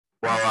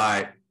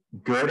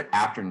Good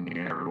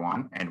afternoon,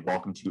 everyone, and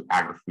welcome to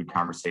Agri-Food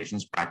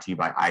Conversations, brought to you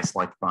by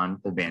iSelect Fund,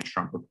 the Van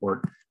Trump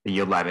Report, the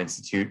Yield Lab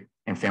Institute,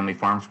 and Family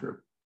Farms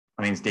Group.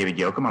 My name is David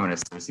Yoakum. I'm an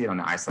associate on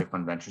the iSelect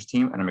Fund Ventures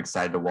team, and I'm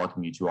excited to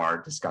welcome you to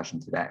our discussion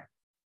today.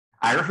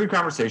 Agri-Food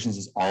Conversations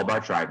is all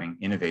about driving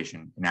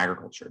innovation in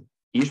agriculture.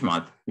 Each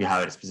month, we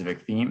highlight a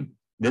specific theme,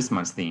 this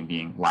month's theme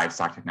being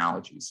livestock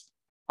technologies.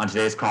 On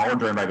today's call, we're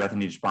joined by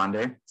Bethany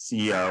Deshpande,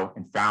 CEO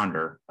and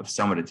founder of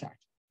SomaDetect.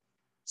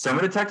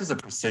 SomaDetect is a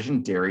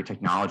precision dairy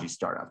technology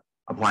startup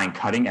applying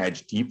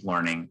cutting-edge deep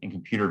learning and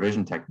computer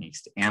vision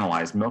techniques to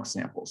analyze milk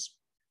samples.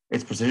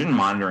 Its precision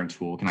monitoring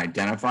tool can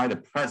identify the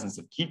presence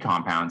of key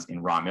compounds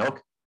in raw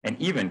milk and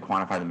even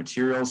quantify the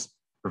materials,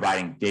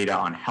 providing data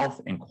on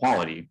health and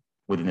quality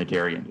within the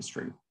dairy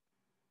industry.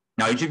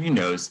 Now, each of you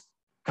knows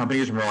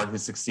companies are more likely to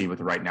succeed with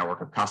the right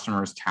network of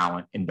customers,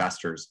 talent,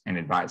 investors, and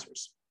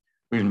advisors.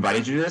 We've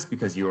invited you to this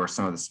because you are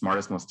some of the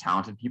smartest, most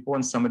talented people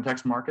in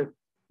SomaDetect's market.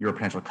 You're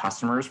potential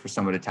customers for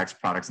SomaDetect's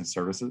products and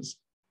services.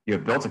 You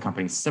have built a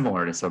company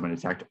similar to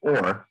SomaDetect,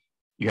 or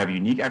you have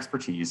unique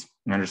expertise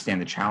and understand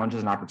the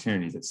challenges and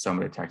opportunities that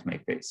SomaDetect may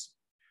face.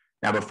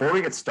 Now, before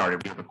we get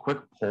started, we have a quick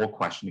poll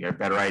question to get a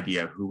better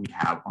idea of who we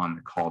have on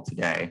the call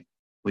today.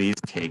 Please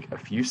take a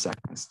few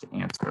seconds to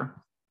answer.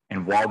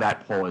 And while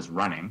that poll is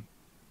running,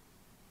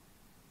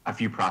 a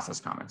few process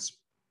comments.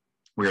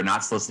 We are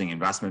not soliciting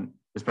investment.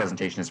 This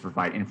presentation is to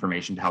provide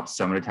information to help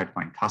SomaDetect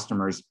find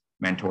customers,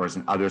 mentors,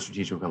 and other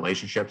strategic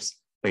relationships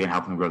that can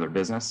help them grow their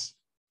business.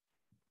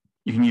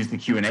 You can use the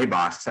Q&A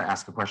box to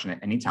ask a question at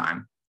any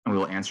time, and we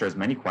will answer as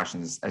many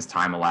questions as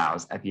time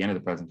allows at the end of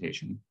the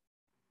presentation.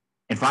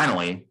 And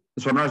finally,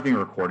 this webinar is being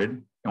recorded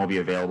and will be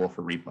available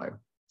for replay.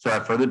 So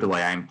without further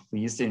delay, I am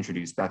pleased to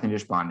introduce Bethany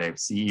Deshpande,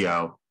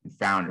 CEO and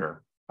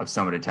founder of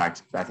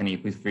SomaDetect. Bethany,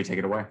 please feel free to take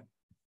it away.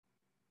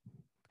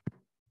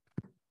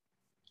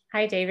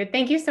 Hi, David.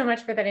 Thank you so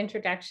much for that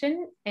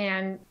introduction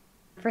and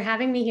for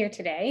having me here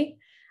today.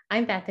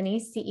 I'm Bethany,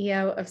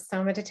 CEO of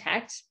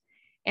SomaDetect,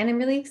 and I'm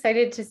really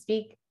excited to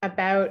speak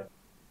about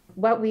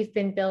what we've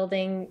been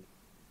building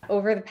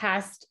over the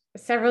past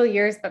several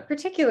years, but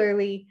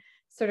particularly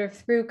sort of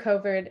through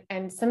COVID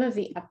and some of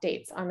the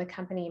updates on the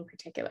company in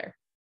particular.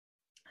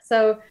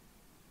 So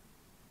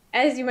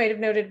as you might have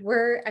noted,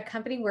 we're a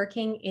company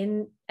working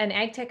in an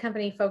ag tech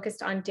company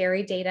focused on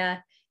dairy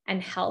data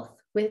and health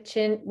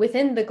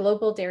within the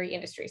global dairy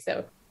industry.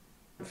 So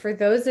for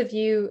those of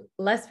you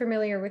less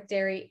familiar with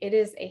dairy, it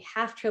is a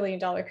 $500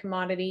 billion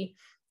commodity.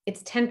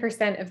 It's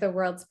 10% of the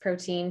world's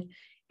protein,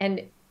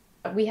 and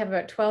we have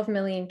about 12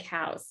 million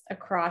cows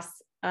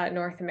across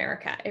North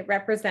America. It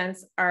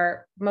represents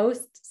our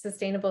most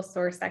sustainable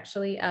source,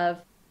 actually, of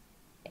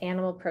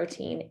animal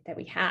protein that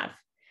we have.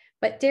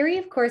 But dairy,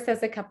 of course,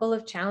 has a couple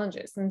of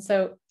challenges. And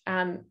so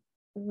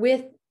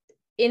with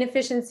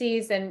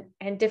inefficiencies and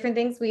different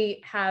things,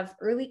 we have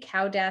early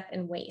cow death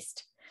and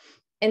waste.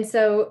 And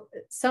so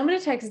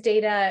SomaDetect's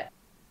data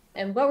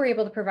and what we're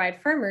able to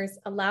provide farmers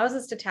allows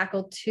us to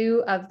tackle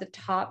two of the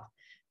top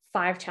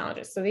 5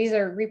 challenges. So these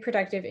are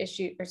reproductive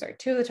issues,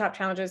 two of the top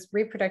challenges,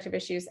 reproductive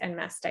issues and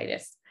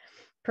mastitis,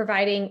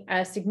 providing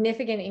a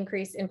significant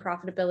increase in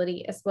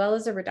profitability as well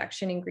as a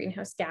reduction in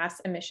greenhouse gas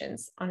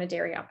emissions on a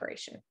dairy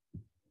operation.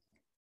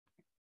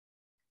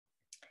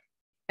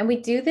 And we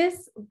do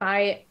this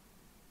by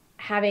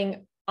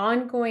having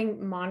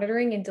ongoing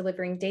monitoring and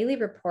delivering daily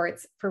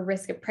reports for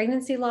risk of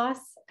pregnancy loss,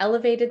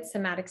 elevated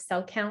somatic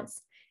cell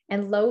counts,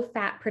 and low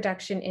fat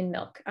production in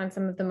milk on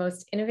some of the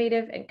most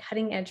innovative and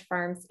cutting edge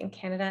farms in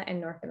Canada and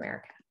North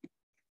America.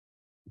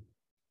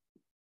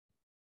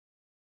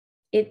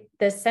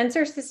 The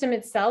sensor system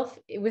itself,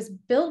 it was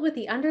built with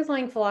the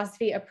underlying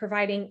philosophy of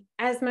providing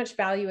as much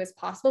value as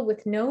possible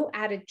with no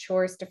added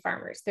chores to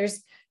farmers.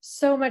 There's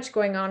so much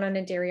going on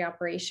a dairy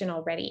operation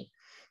already.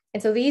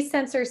 And so these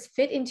sensors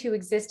fit into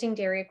existing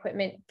dairy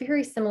equipment,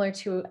 very similar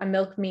to a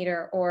milk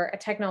meter or a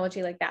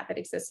technology like that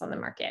exists on the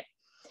market.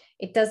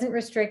 It doesn't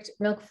restrict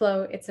milk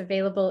flow. It's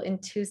available in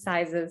 2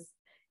 sizes.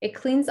 It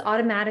cleans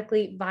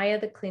automatically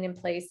via the clean in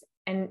place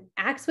and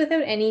acts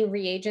without any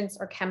reagents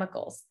or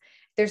chemicals.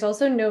 There's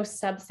also no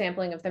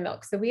subsampling of the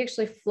milk. So we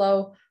actually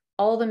flow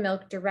all the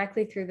milk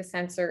directly through the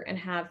sensor and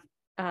have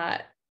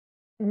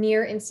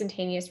near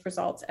instantaneous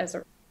results as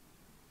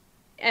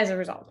a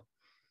result.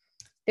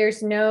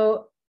 There's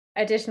no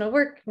additional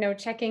work, no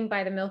checking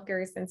by the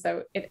milkers. And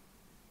so it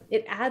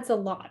adds a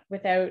lot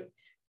without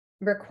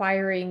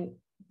requiring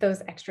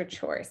those extra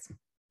chores.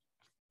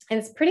 And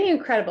it's pretty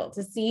incredible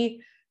to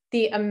see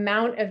the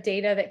amount of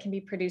data that can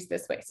be produced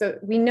this way. So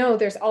we know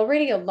there's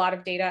already a lot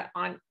of data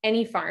on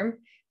any farm.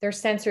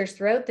 There's sensors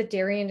throughout the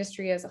dairy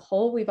industry as a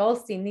whole. We've all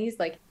seen these,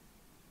 like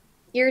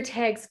ear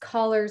tags,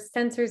 collars,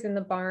 sensors in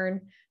the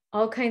barn,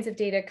 all kinds of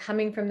data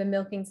coming from the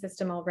milking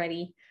system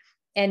already.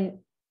 And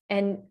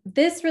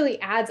this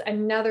really adds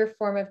another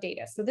form of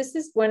data. So this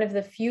is one of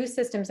the few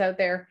systems out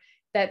there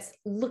that's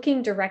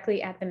looking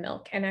directly at the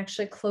milk and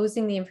actually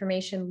closing the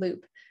information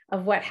loop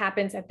of what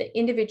happens at the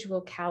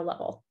individual cow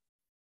level.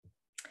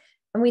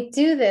 And we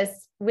do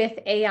this with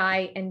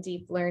AI and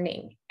deep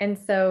learning. And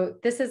so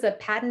this is a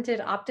patented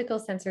optical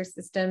sensor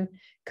system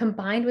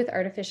combined with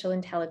artificial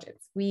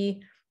intelligence.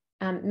 We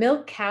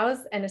milk cows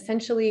and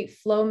essentially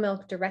flow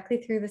milk directly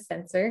through the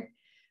sensor.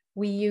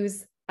 We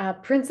use a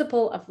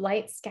principle of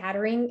light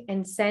scattering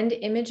and send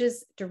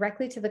images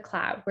directly to the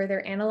cloud, where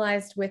they're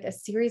analyzed with a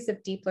series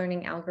of deep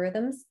learning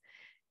algorithms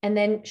and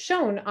then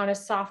shown on a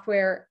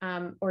software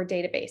or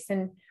database.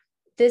 And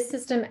this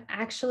system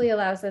actually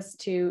allows us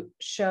to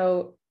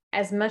show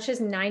as much as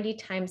 90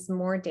 times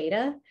more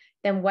data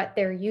than what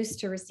they're used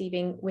to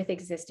receiving with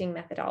existing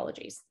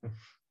methodologies.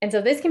 And so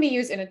this can be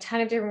used in a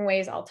ton of different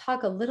ways. I'll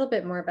talk a little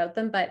bit more about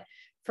them, but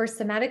for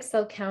somatic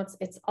cell counts,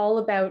 it's all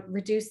about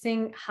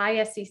reducing high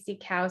SCC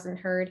cows and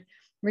herd,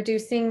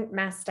 reducing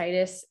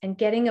mastitis, and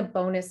getting a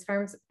bonus.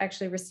 Farms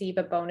actually receive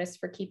a bonus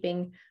for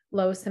keeping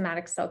low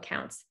somatic cell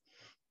counts.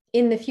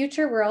 In the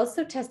future, we're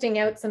also testing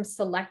out some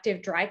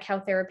selective dry cow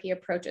therapy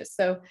approaches.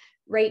 So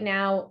right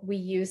now we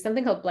use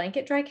something called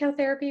blanket dry cow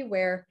therapy,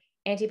 where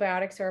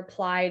antibiotics are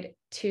applied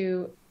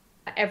to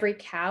every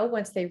cow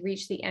once they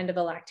reach the end of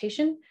a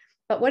lactation.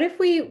 But what if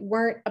we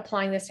weren't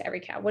applying this to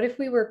every cow? What if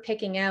we were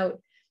picking out,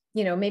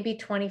 maybe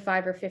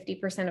 25 or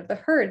 50% of the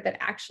herd that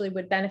actually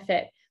would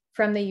benefit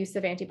from the use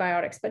of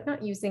antibiotics, but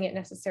not using it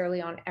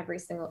necessarily on every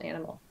single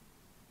animal?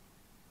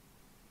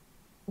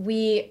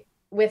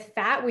 With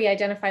fat, we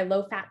identify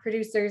low fat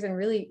producers, and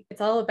really it's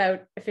all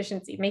about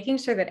efficiency, making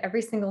sure that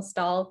every single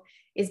stall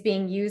is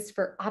being used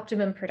for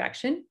optimum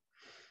production.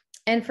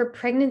 And for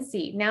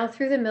pregnancy, now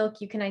through the milk,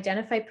 you can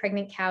identify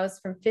pregnant cows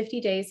from 50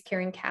 days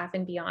carrying calf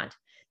and beyond.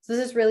 So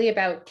this is really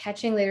about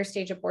catching later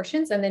stage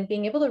abortions and then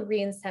being able to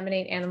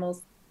re-inseminate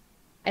animals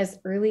as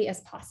early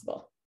as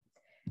possible.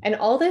 And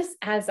all this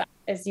adds up,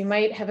 as you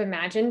might have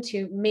imagined,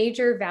 to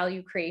major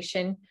value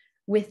creation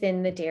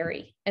within the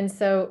dairy. And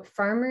so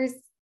farmers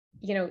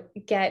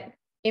get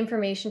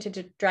information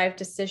to drive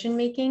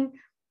decision-making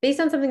based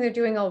on something they're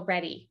doing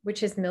already,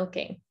 which is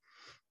milking.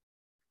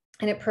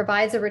 And it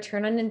provides a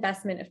return on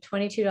investment of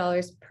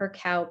 $22 per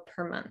cow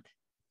per month.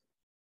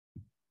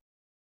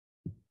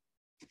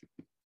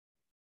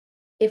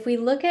 If we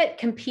look at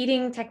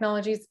competing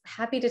technologies,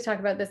 happy to talk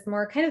about this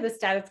more, kind of the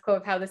status quo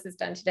of how this is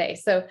done today.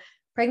 So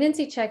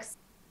pregnancy checks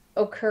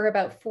occur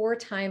about 4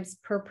 times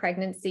per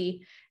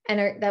pregnancy,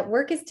 and that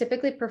work is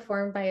typically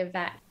performed by a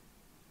vet.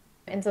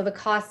 And so the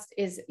cost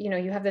is,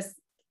 you have this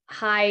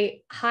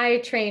high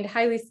trained,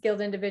 highly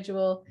skilled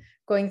individual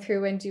going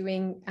through and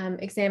doing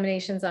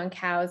examinations on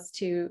cows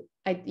to,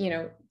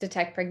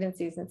 detect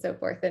pregnancies and so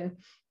forth. And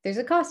there's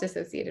a cost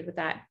associated with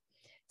that.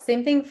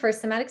 Same thing for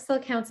somatic cell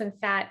counts and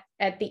fat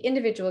at the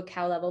individual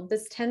cow level.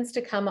 This tends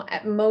to come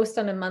at most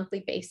on a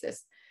monthly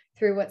basis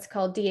through what's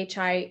called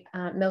DHI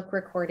milk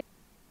recording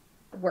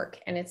work.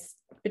 And it's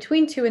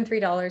between $2 and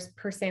 $3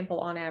 per sample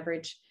on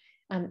average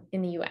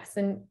in the US.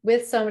 And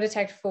with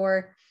SomaDetect,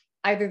 for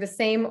either the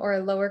same or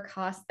a lower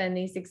cost than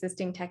these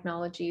existing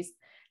technologies,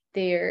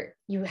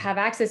 you have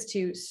access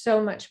to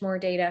so much more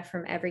data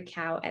from every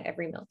cow at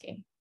every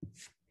milking.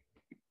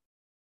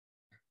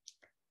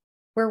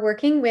 We're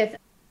working with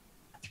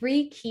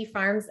 3 key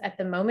farms at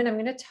the moment. I'm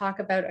going to talk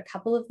about a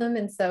couple of them.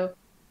 And so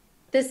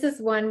this is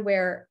one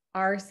where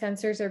our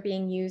sensors are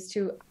being used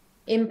to,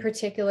 in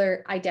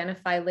particular,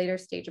 identify later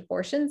stage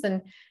abortions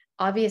and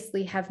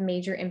obviously have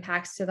major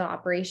impacts to the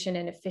operation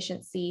and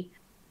efficiency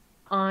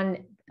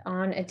on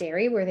a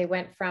dairy, where they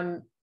went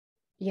from,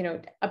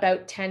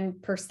 about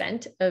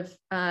 10% of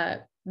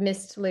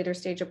missed later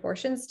stage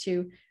abortions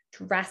to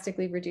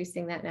drastically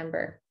reducing that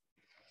number.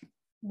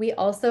 We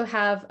also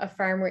have a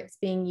farm where it's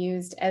being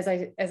used, as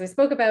I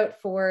spoke about,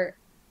 for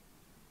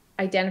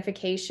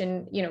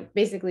identification,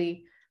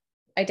 basically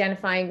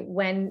identifying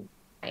when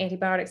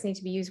antibiotics need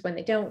to be used, when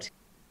they don't,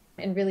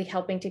 and really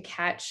helping to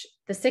catch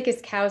the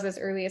sickest cows as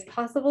early as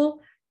possible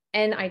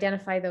and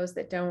identify those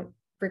that don't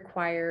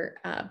require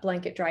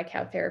blanket dry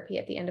cow therapy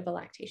at the end of a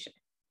lactation.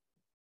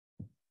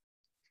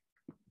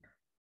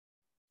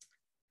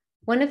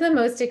 One of the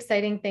most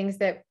exciting things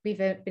that we've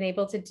been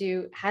able to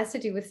do has to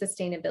do with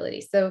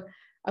sustainability. So,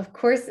 of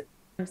course,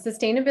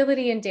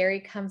 sustainability in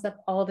dairy comes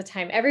up all the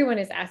time. Everyone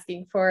is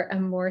asking for a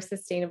more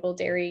sustainable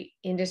dairy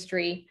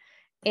industry.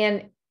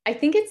 And I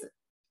think it's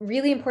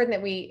really important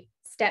that we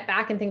step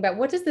back and think about,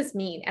 what does this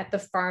mean at the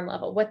farm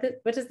level? What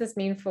does this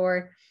mean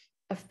for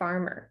a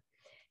farmer?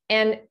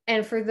 And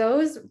for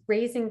those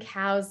raising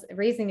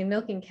and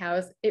milking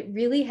cows, it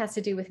really has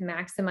to do with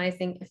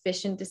maximizing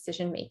efficient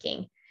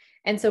decision-making.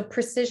 And so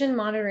precision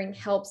monitoring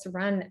helps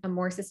run a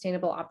more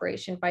sustainable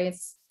operation by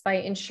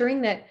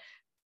ensuring that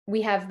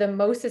we have the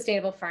most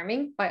sustainable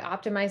farming by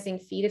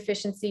optimizing feed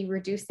efficiency,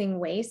 reducing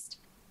waste,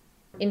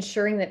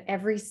 ensuring that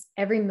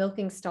every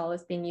milking stall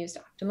is being used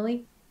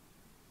optimally.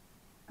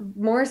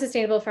 More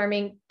sustainable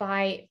farming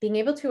by being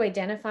able to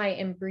identify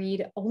and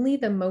breed only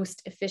the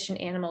most efficient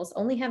animals,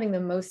 only having the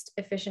most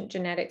efficient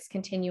genetics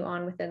continue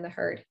on within the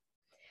herd.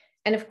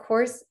 And of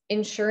course,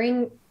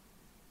 ensuring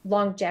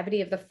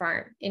longevity of the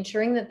farm,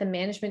 ensuring that the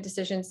management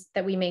decisions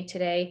that we make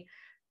today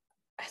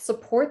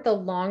support the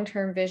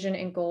long-term vision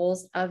and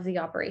goals of the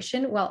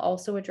operation while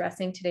also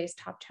addressing today's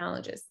top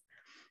challenges.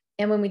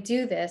 And when we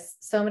do this,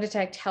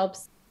 SomaDetect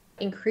helps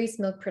increase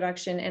milk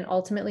production and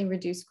ultimately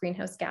reduce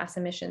greenhouse gas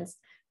emissions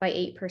by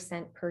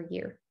 8% per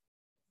year.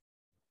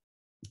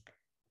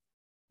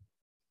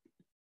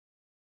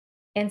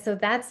 And so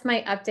that's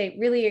my update.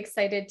 Really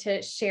excited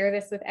to share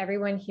this with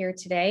everyone here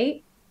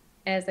today.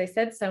 As I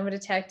said,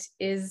 SomaDetect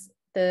is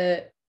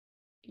an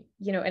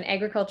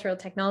agricultural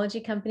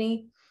technology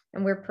company,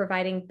 and we're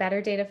providing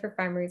better data for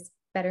farmers,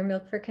 better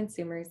milk for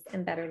consumers,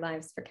 and better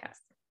lives for cows.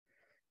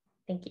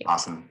 Thank you.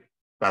 Awesome.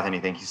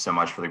 Bethany, thank you so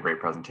much for the great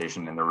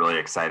presentation and the really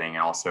exciting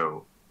and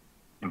also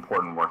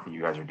important work that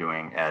you guys are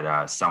doing at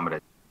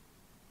SomaDetect.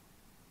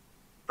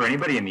 For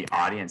anybody in the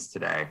audience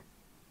today,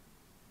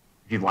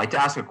 if you'd like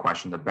to ask a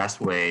question, the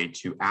best way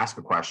to ask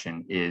a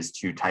question is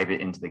to type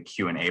it into the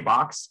Q&A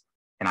box,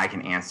 and I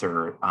can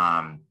answer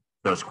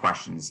those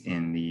questions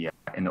in the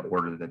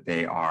order that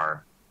they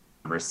are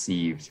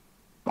received.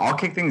 I'll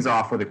kick things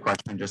off with a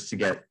question just to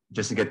get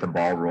the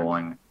ball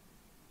rolling.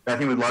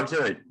 Bethany, we'd love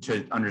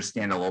to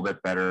understand a little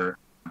bit better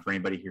for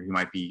anybody here who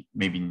might be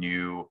maybe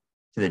new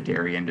to the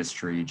dairy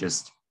industry.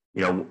 Just,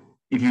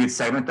 if you could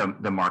segment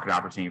the market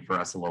opportunity for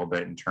us a little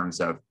bit in terms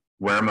of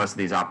where most of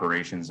these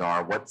operations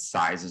are, what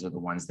sizes are the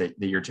ones that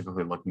you're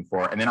typically looking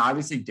for, and then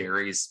obviously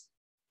dairy's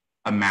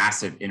a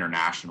massive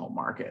international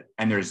market,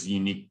 and there's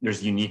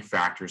unique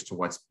factors to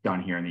what's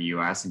done here in the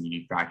U.S. and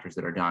unique factors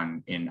that are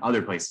done in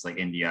other places like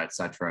India, et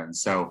cetera. And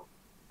so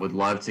would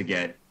love to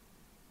get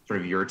sort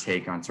of your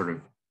take on sort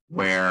of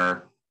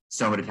where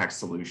SomaDetect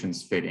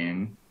solutions fit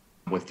in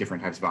with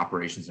different types of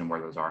operations and where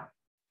those are.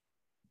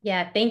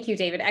 Yeah, thank you,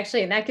 David.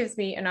 Actually, and that gives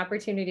me an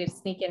opportunity to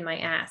sneak in my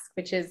ask,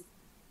 which is,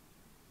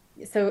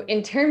 so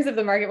in terms of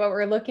the market, what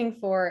we're looking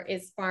for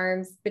is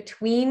farms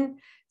between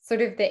sort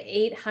of the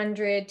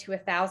 800 to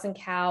 1,000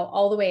 cow,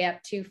 all the way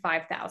up to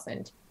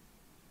 5,000.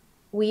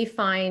 We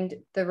find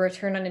the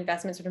return on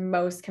investment sort of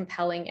most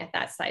compelling at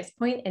that size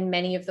point, and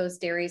many of those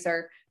dairies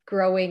are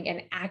growing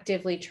and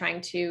actively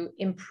trying to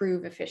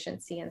improve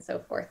efficiency and so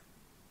forth.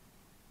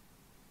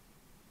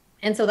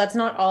 And so that's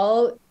not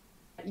all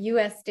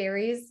US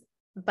dairies,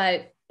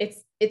 but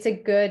it's a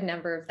good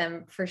number of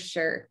them for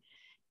sure.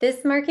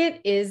 This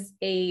market is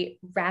a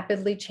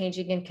rapidly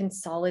changing and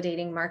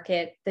consolidating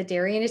market. The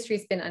dairy industry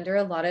has been under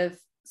a lot of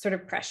sort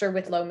of pressure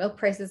with low milk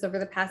prices over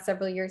the past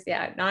several years.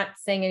 Yeah, not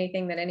saying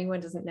anything that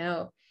anyone doesn't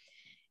know.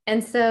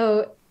 And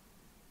so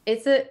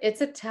it's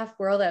a tough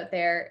world out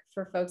there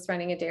for folks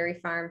running a dairy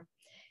farm.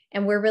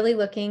 And we're really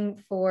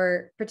looking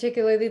for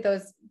particularly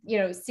those,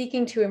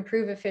 seeking to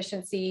improve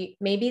efficiency.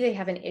 Maybe they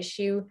have an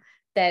issue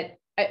that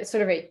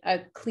sort of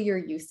a clear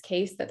use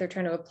case that they're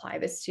trying to apply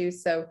this to.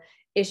 So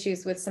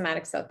issues with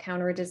somatic cell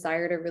count or a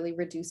desire to really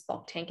reduce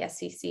bulk tank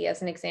SCC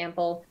as an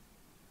example,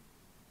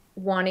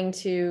 wanting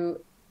to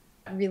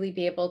really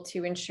be able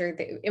to ensure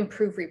that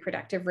improve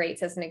reproductive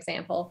rates as an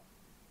example,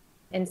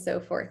 and so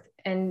forth.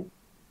 And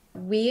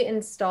we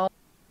install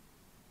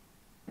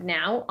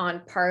now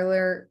on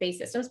parlor-based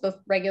systems, both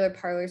regular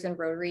parlors and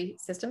rotary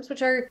systems,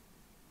 which are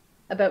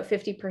about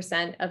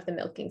 50% of the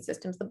milking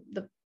systems,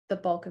 the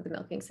bulk of the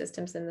milking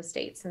systems in the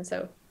States. And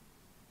so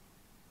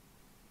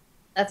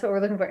that's what we're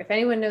looking for. If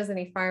anyone knows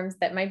any farms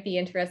that might be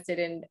interested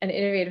in an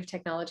innovative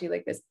technology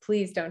like this,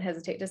 please don't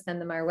hesitate to send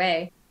them our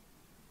way.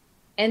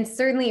 And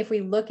certainly if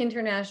we look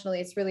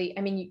internationally, it's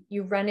really,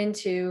 you run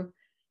into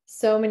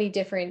so many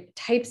different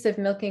types of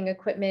milking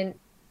equipment,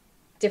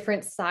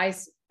 different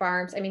size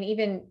farms. I'm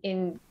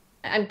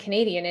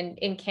Canadian, and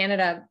in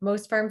Canada,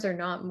 most farms are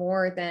not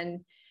more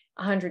than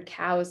 100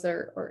 cows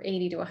or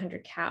 80 to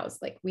 100 cows.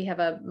 Like, we have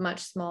a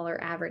much smaller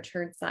average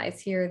herd size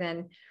here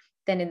than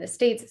in the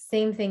States.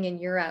 Same thing in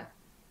Europe.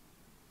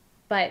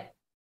 But,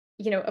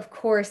 of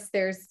course,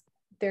 there's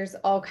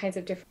all kinds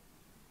of different,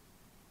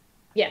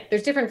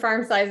 there's different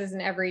farm sizes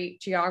in every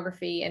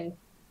geography and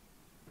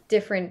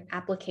different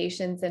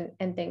applications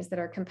and things that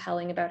are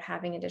compelling about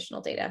having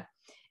additional data.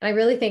 And I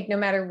really think no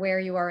matter where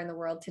you are in the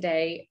world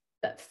today,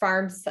 that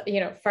farm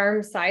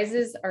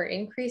sizes are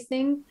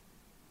increasing,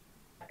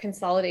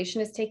 consolidation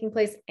is taking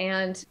place,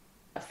 and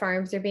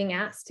farms are being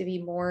asked to be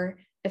more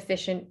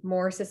efficient,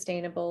 more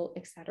sustainable,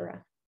 et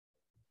cetera.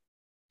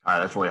 All right,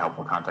 that's really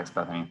helpful context,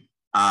 Bethany.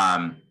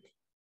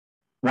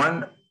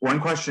 One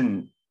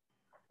question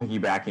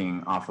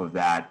piggybacking off of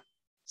that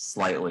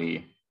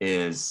slightly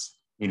is,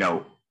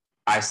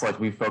 iSelect,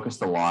 we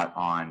focused a lot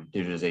on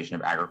digitization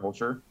of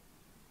agriculture.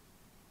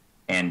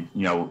 And,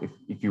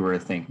 if you were to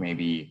think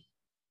maybe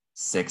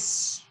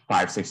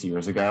 5-6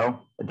 years ago,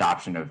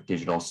 adoption of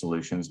digital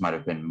solutions might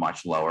have been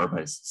much lower,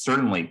 but it's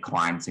certainly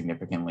climbed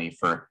significantly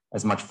for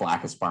as much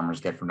flack as farmers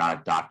get for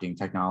not adopting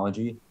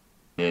technology.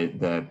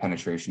 The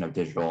penetration of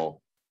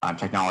digital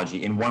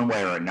technology in one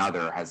way or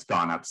another has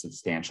gone up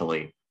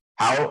substantially.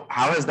 How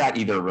has that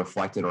either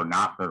reflected or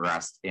not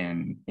progressed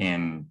in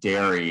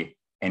dairy,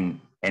 and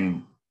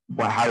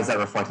how does that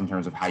reflect in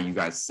terms of how you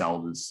guys sell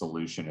the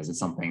solution? Is it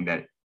something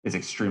that is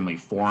extremely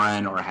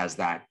foreign, or has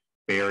that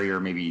barrier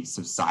maybe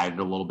subsided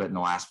a little bit in the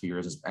last few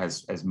years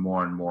as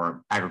more and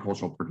more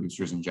agricultural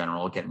producers in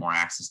general get more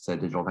access to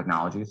digital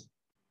technologies?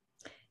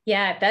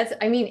 Yeah,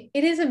 I mean,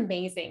 it is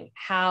amazing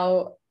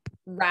how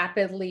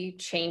rapidly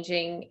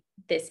changing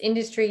this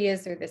industry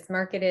is, or this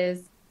market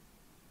is.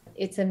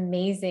 It's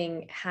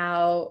amazing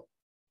how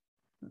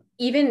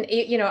even,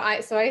 I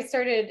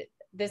started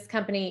this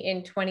company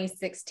in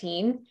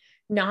 2016,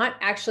 not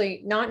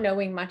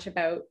knowing much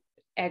about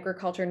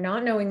agriculture,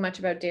 not knowing much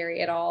about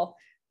dairy at all,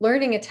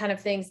 learning a ton of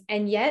things.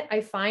 And yet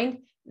I find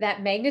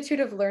that magnitude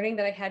of learning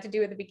that I had to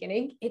do at the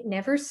beginning, it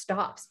never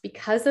stops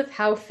because of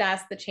how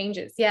fast the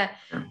changes. Yeah.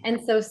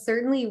 And so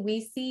certainly we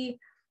see,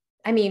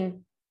 I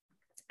mean,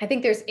 I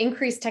think there's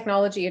increased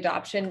technology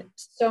adoption.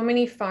 So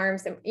many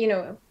farms,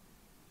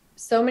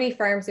 so many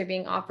farms are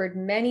being offered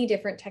many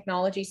different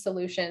technology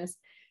solutions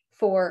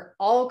for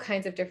all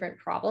kinds of different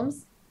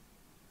problems.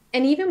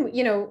 And even,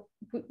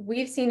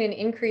 we've seen an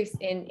increase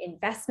in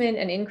investment,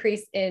 an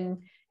increase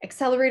in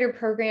accelerator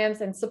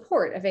programs and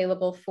support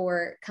available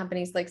for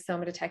companies like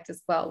SomaDetect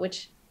as well,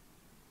 which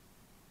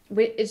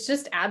it's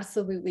just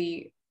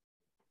absolutely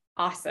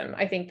awesome.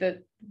 I think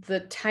that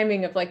the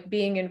timing of like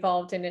being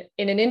involved in an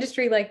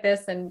industry like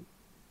this and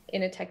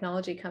in a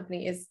technology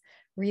company is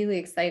really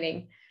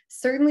exciting.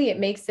 Certainly it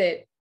makes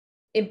it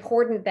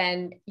important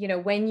then,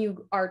 when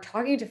you are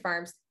talking to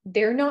farms,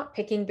 they're not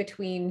picking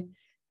between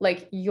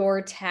like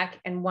your tech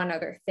and one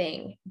other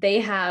thing.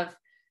 They have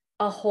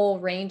a whole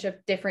range of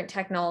different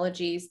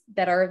technologies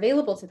that are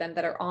available to them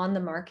that are on the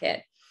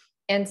market.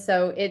 And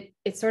so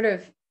it's sort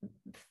of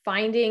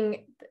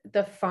finding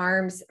the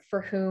farms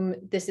for whom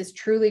this is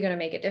truly going to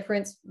make a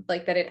difference,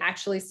 like that it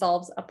actually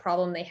solves a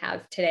problem they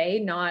have today,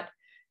 not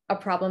a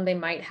problem they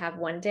might have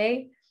one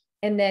day,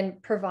 and then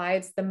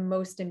provides the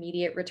most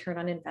immediate return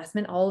on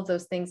investment. All of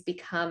those things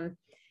become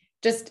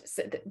just,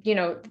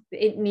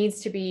 it needs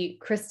to be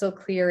crystal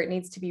clear. It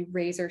needs to be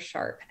razor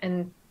sharp.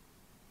 And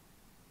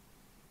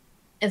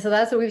so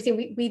that's what we've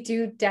seen. We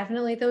do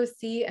definitely though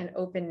see an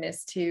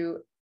openness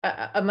to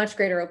a much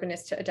greater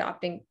openness to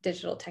adopting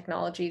digital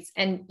technologies,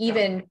 and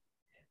even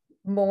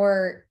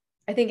more,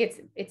 I think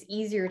it's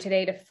easier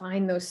today to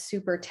find those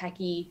super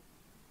techie,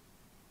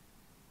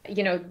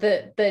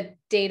 the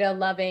data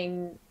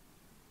loving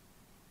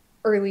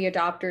early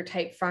adopter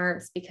type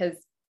farms, because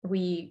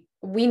we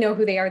know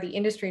who they are. The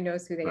industry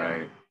knows who they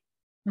are.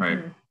 Right.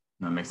 Mm-hmm.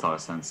 That makes a lot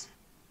of sense.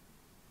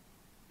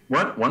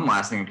 One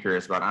last thing I'm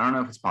curious about, I don't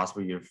know if it's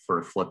possible you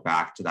to flip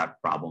back to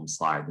that problem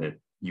slide that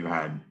you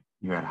had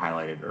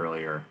highlighted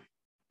earlier,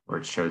 where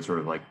it showed sort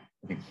of like,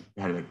 I think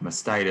you had like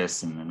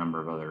mastitis and a number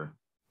of other,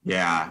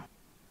 yeah.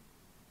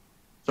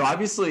 So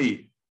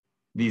obviously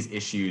these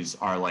issues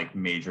are like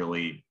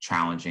majorly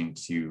challenging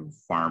to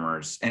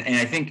farmers. And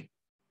I think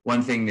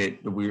one thing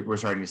that we're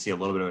starting to see a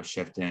little bit of a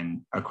shift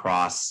in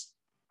across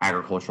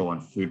agricultural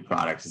and food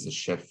products is a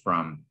shift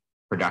from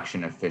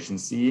production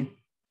efficiency.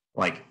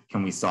 Like,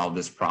 can we solve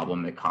this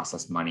problem that costs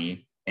us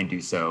money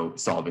and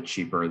solve it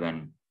cheaper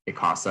than it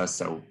costs us,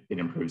 so it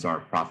improves our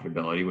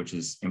profitability, which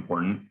is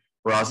important.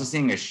 We're also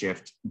seeing a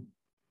shift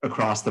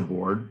across the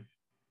board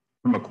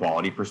from a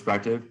quality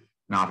perspective,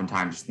 and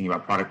oftentimes just thinking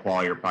about product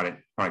quality or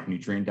product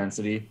nutrient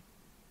density.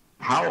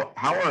 How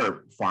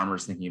are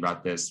farmers thinking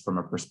about this from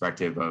a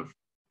perspective of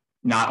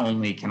not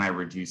only can I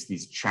reduce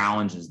these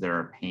challenges that are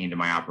a pain to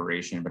my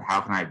operation, but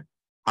how can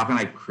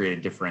I create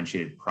a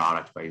differentiated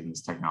product by using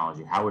this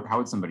technology? How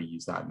would somebody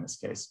use that in this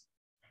case?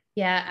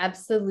 Yeah,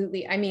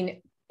 absolutely. I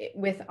mean,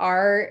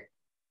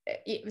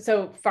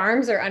 so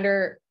farms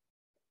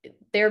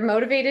they're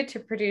motivated to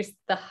produce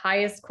the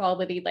highest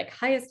quality, like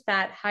highest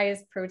fat,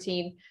 highest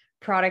protein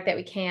product that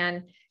we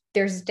can.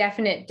 There's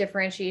definite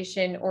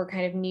differentiation or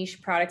kind of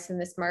niche products in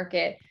this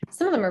market.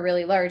 Some of them are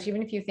really large.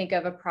 Even if you think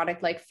of a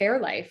product like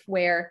Fairlife,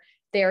 where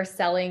they're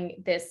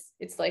selling this,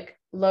 it's like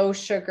low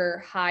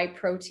sugar, high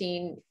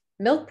protein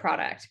milk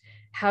product.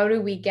 How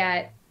do we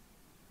get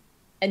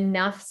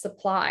enough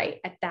supply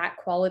at that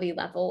quality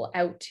level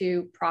out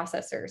to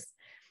processors?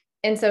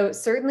 And so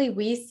certainly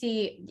we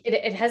see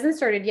it hasn't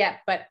started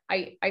yet, but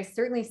I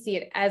certainly see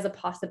it as a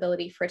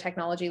possibility for a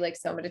technology like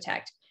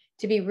SomaDetect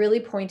to be really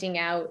pointing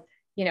out,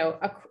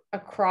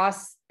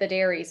 across the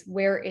dairies,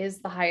 where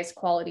is the highest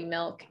quality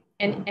milk,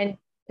 and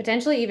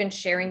potentially even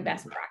sharing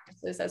best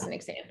practices as an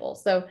example.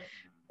 So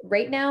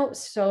right now,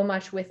 so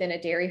much within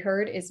a dairy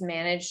herd is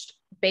managed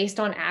based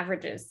on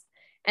averages.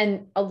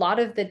 And a lot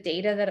of the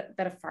data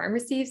that a farm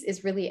receives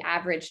is really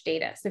average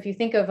data. So if you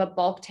think of a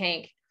bulk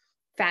tank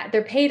fat,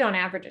 they're paid on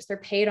averages. They're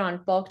paid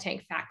on bulk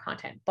tank fat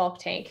content, bulk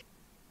tank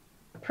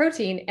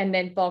protein, and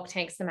then bulk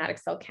tank somatic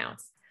cell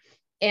counts.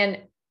 And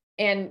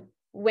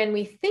when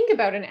we think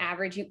about an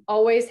average, you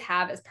always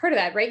have, as part of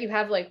that, right? You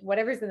have like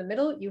whatever's in the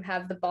middle, you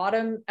have the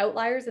bottom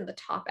outliers and the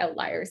top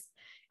outliers.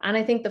 And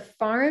I think the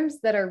farms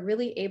that are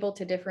really able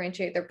to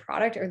differentiate their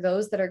product are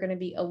those that are going to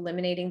be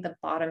eliminating the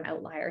bottom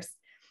outliers.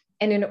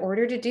 And in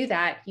order to do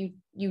that, you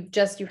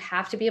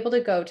have to be able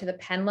to go to the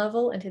pen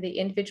level and to the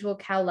individual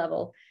cow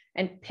level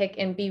and pick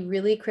and be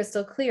really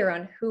crystal clear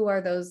on who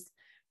are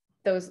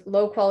those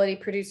low quality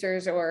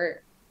producers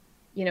or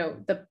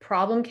the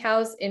problem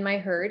cows in my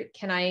herd,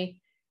 can I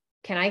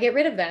get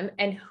rid of them?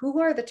 And who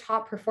are the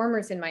top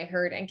performers in my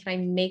herd? And can I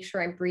make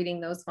sure I'm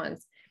breeding those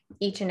ones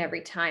each and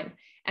every time?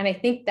 And I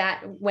think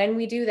that when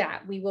we do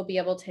that, we will be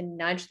able to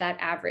nudge that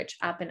average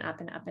up and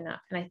up and up and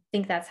up. And I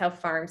think that's how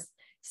farms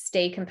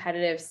stay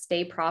competitive,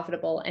 stay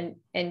profitable.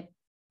 And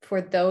for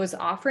those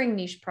offering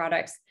niche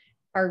products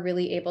are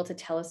really able to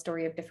tell a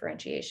story of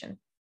differentiation.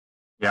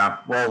 Yeah,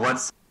 well,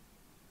 let's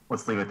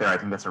leave it there. I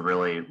think that's a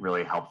really,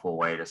 really helpful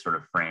way to sort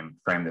of frame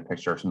the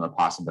picture of some of the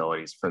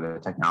possibilities for the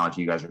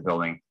technology you guys are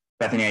building.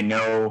 Bethany, I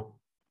know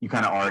you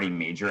kind of already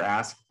made your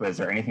ask, but is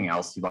there anything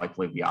else you'd like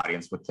to leave the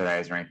audience with today?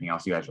 Is there anything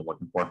else you guys are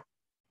looking for?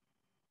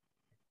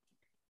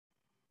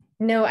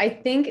 No, I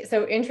think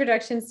so.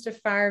 Introductions to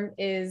farm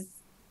is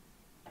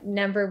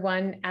number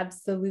one.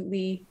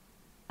 Absolutely.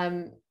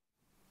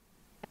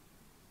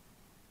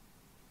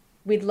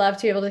 We'd love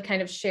to be able to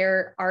kind of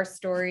share our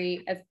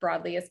story as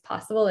broadly as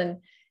possible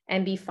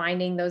and be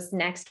finding those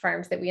next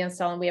farms that we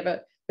install. And we have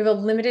a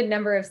limited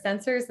number of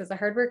sensors as a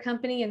hardware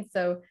company. And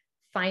so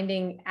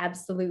finding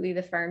absolutely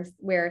the farms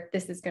where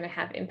this is going to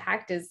have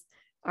impact is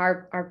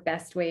our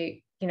best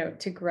way,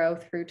 to grow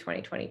through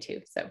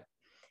 2022. So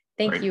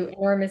thank you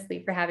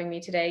enormously for having me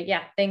today.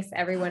 Yeah. Thanks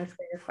everyone for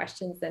your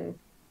questions and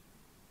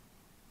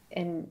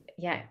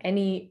yeah,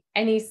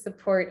 any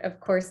support. Of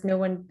course, no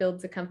one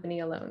builds a company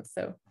alone.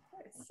 So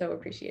it's so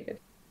appreciated.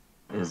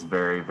 It is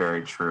very,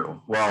 very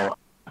true. Well,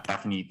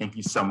 Bethany, thank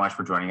you so much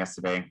for joining us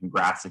today, and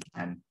congrats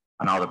again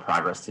on all the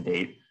progress to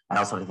date. I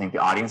also want to thank the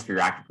audience for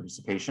your active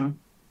participation.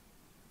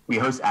 We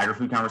host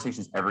Agri-Food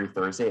Conversations every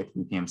Thursday at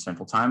 3 p.m.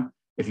 Central Time.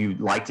 If you'd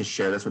like to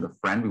share this with a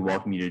friend, we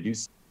welcome you to do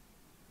so.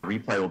 The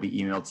replay will be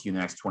emailed to you in the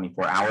next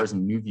 24 hours,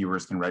 and new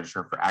viewers can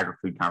register for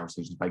Agri-Food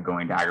Conversations by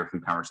going to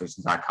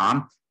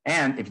agrifoodconversations.com.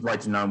 And if you'd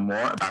like to know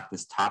more about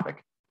this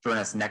topic, join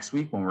us next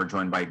week when we're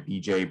joined by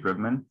BJ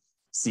Brugman,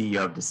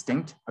 CEO of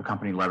Distinct, a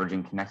company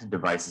leveraging connected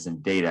devices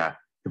and data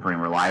to bring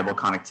reliable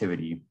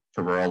connectivity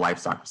to rural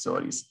livestock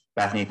facilities.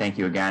 Bethany, thank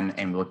you again,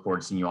 and we look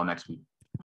forward to seeing you all next week.